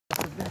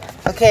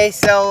Okay,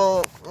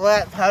 so we're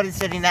at Party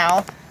City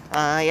now.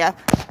 Yep.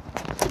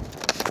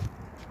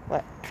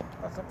 What?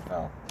 What's up,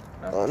 Phil?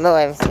 Oh, no,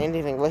 I haven't seen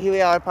anything. Well, here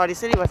we are at Party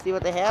City. Let's see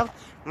what they have.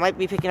 Might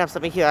be picking up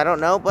something here. I don't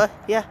know, but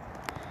yeah.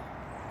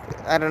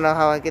 I don't know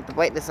how I get the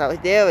brightness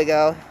out. There we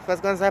go.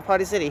 Let's go inside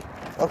Party City.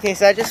 Okay,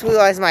 so I just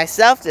realized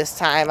myself this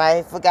time.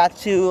 I forgot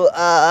to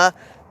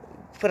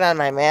put on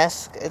my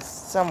mask. It's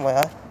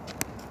somewhere.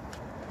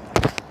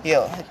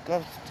 Here, go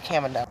the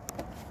camera down.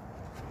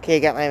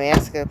 Okay, got my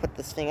mask. Gonna put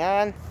this thing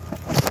on.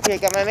 Okay,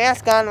 got my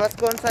mask on. Let's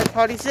go inside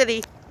Party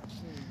City.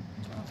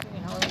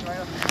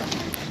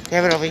 They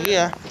have it over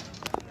here.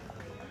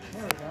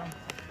 There we go.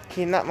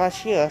 Okay, not much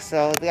here.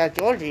 So they got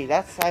Georgie.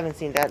 I haven't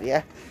seen that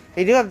yet.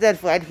 They do have Dead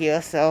Fred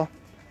here. So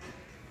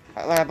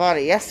when I bought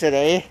it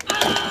yesterday,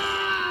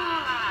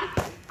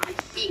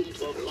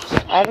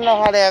 I don't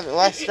know how they have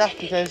less stuff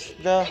because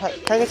the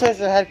Techie Toys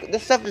had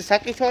this stuff is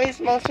Techie Toys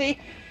mostly,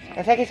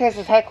 and Techie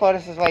Toys'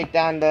 headquarters is right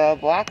down the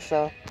block.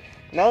 So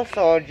no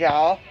Sword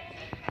Jaw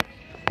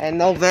and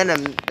no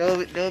Venom.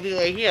 They'll be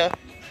right here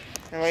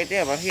and right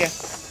there, but here.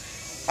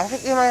 I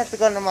think we might have to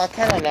go to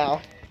McKenna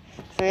now.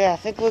 So yeah, I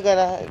think we're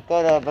gonna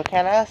go to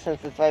McKenna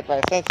since it's right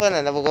by Franklin,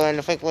 and then we'll go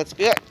into Franklin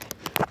Spirit.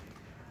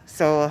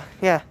 So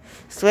yeah,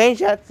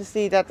 strange yet to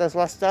see that there's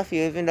less stuff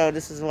here, even though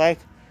this is like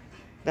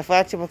the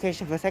flagship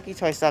location for Techie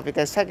Toy stuff,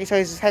 because Techie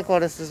Toys'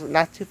 headquarters is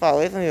not too far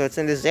away from here. It's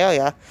in this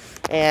area,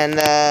 and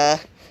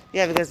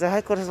yeah, because the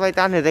headquarters is right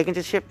down here, they can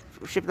just ship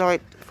them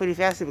right pretty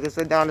fast because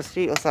they're down the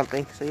street or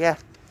something. So yeah,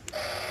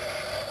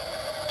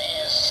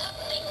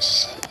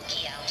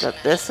 got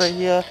this right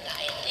here.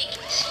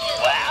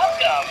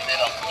 Welcome,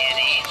 little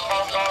kitties.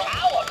 How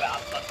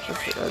about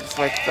the That's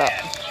like that.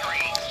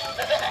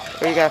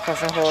 You gotta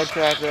press and hold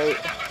to activate.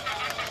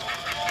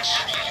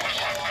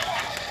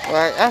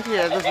 Well, actually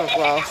that does work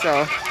well,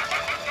 so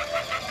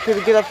could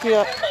we get up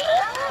here?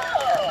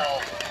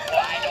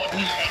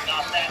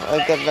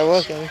 I got that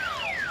working.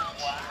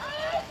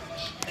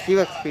 She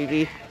looks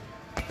creepy.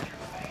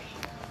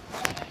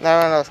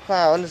 Not one of those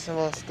clowns, some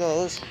of those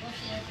skulls.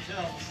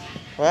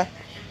 What?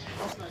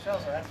 Most of the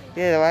shelves are empty.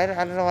 Yeah,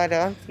 I don't know why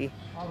they're empty.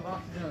 All the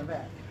boxes in the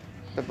back.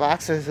 The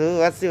boxes, ooh,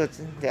 let's see what's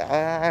in there.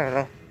 I don't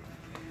know.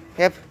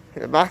 Yep,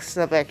 the boxes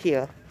are back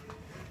here.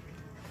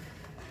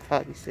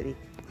 Party City.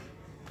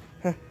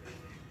 Huh.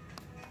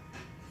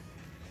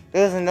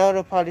 There's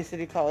another Party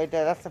City card right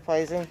there, that's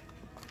surprising.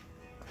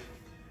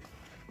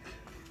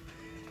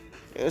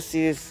 You'll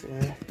see this.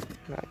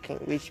 No, I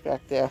can't reach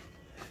back there.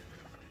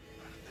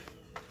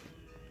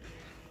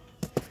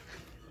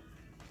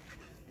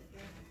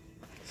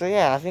 So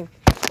yeah, I think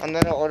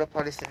another order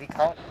Party City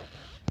card.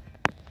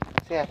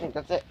 So yeah, I think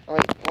that's it.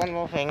 Wait, one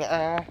more thing.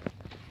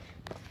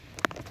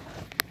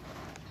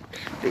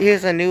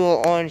 Here's a new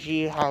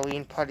orangey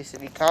Halloween Party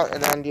City cart,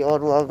 and then the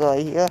old logo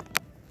right here.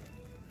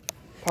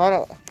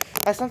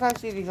 I sometimes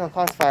see these on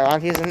Crossfire.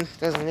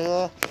 There's a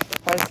new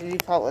Party City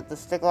cart with the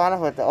sticker on it,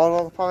 with the old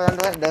logo probably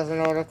under it. There's an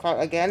older cart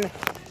again,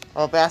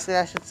 or basket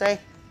I should say.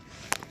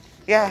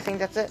 Yeah, I think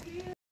that's it.